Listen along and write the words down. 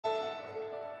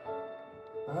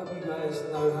I hope you guys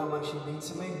know how much you mean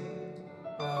to me.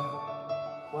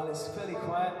 While it's fairly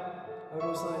quiet, I would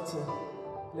also like to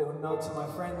a little nod to my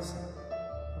friends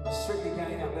from the Strictly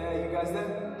gang up there. You guys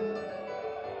there?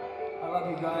 I love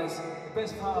you guys. The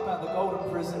best part about the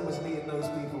Golden Prison was meeting those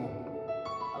people.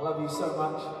 I love you so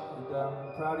much, and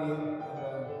I'm proud of you.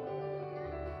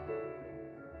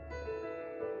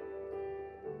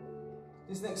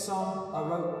 This next song I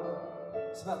wrote,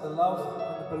 it's about the love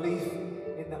and the belief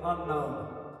in the unknown.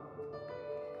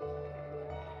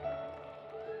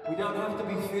 We don't have to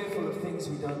be fearful of things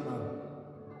we don't know.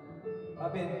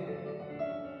 I've been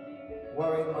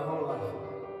worried my whole life,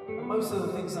 and most of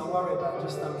the things I worry about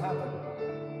just don't happen.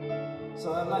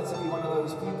 So I'd like to be one of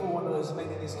those people, one of those men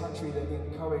in this country that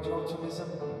encourage optimism.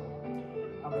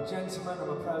 I'm a gentleman,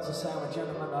 I'm proud to say I'm a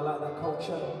gentleman, I like that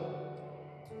culture.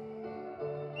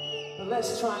 But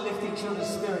let's try and lift each other's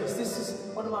spirits. This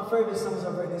is one of my favourite songs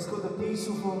I've written. It's called The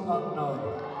Beautiful Unknown.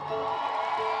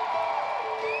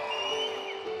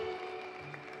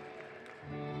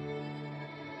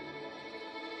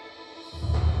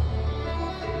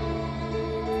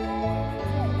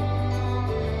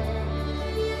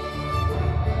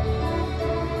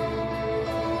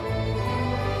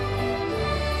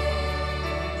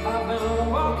 I've been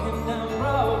walking down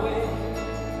Broadway,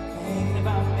 thinking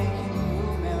about making new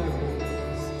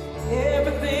memories.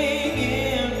 Everything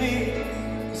in me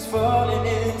is falling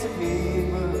into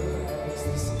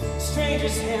pieces. This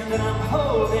stranger's hand that I'm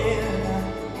holding, I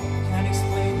can't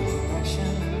explain the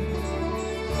connection.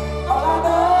 All I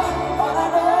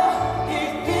know,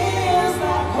 it feels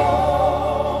like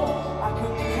home. I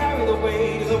couldn't carry the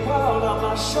weight of the world on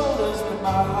my shoulders, but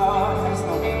my heart has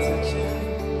no protection.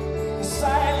 The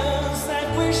silence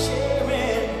that we're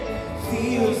sharing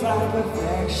feels like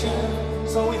perfection.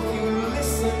 So if you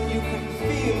listen, you can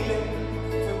feel it.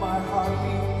 Feel my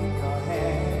heartbeat in your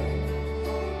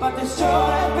head. But this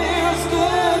joy feels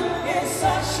good in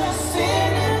such a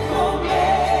cynical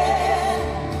man.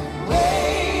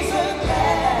 Raise a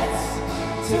glass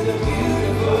to the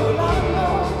beautiful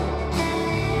unknown.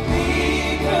 Be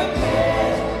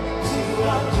prepared to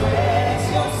undress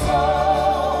your soul.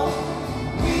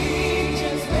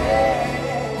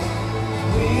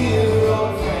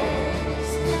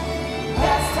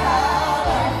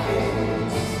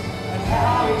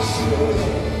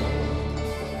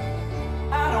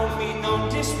 I don't mean no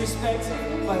disrespect,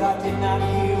 but I did not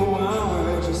hear one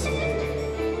word you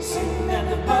said. Sitting at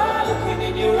the bar, looking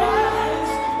in your eyes,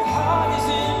 the heart is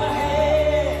in my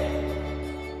head.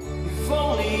 If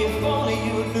only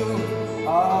you knew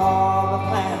all the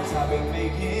plans I've been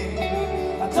making.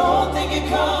 I don't think you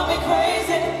call me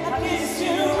crazy, I kiss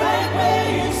you right where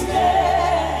you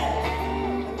stand.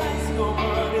 The lights go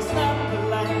on, it's not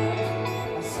polite.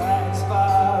 As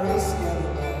far as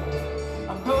skeleton,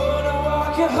 I'm gonna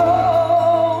walk you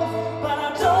home, but I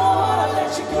don't wanna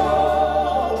let you go.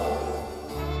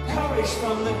 Courage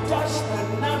from the Dutch, but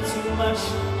not too much.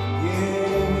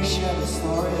 Yeah, we share the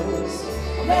stories.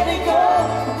 I'm letting go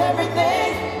of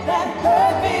everything that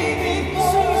hurt me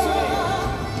before.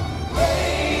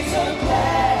 Raise a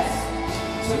glass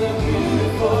to the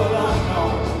beautiful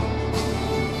unknown.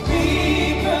 Be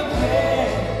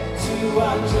prepared to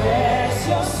undress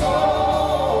your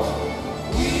soul.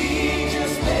 We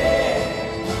just met,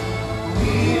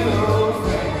 we're old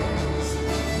friends.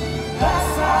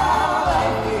 That's how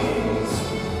life is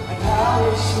and how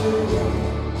it should be.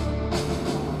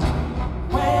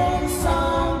 When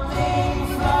something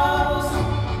flows,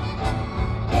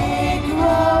 it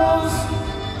grows,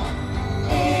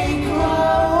 it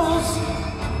grows,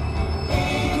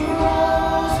 it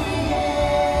grows again.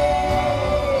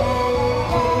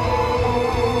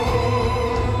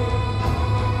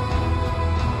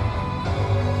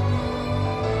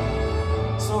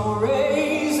 So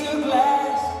raise a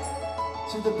glass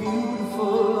to the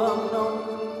beautiful unknown.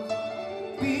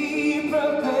 Be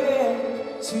prepared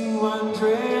to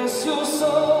undress your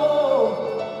soul.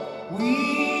 We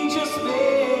just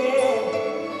met,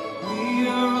 we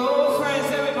are old friends,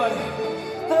 everybody.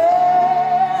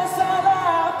 That's how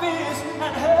life is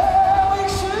and how it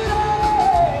should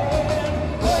end.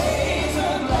 Raise a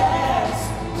glass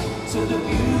to the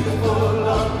beautiful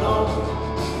unknown.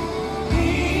 Be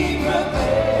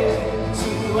prepared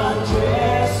to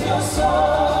undress your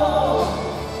soul.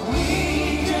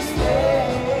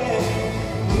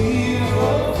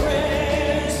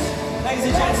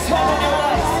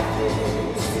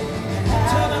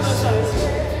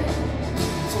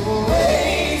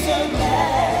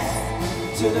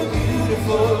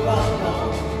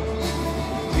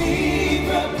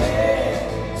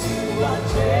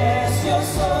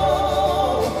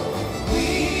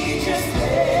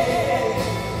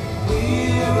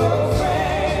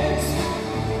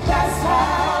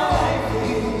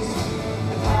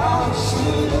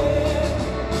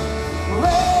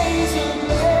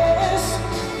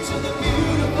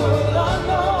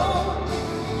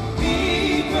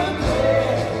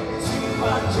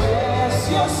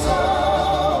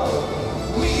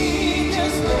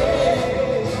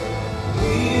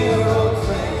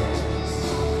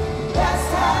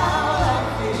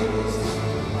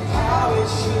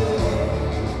 should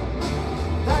end.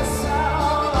 That's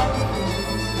how life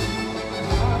is,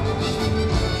 how it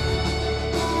should end.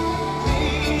 We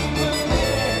were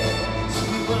meant to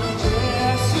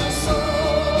undress your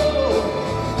soul.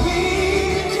 We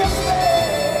just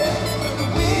met, but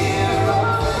we're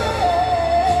already.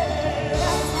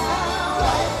 That's how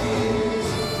life is,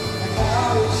 and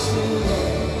how it should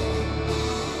end.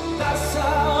 That's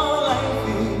how life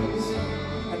is,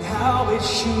 and how it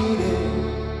should end.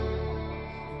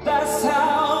 That's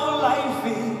how life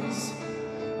is,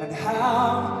 and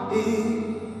how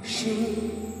it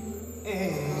should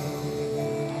end.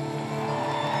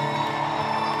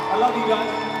 I love you guys.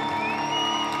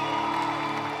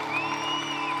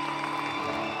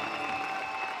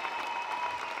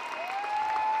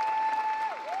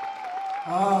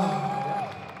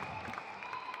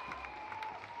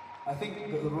 I think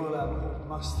that the Royal Album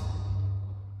must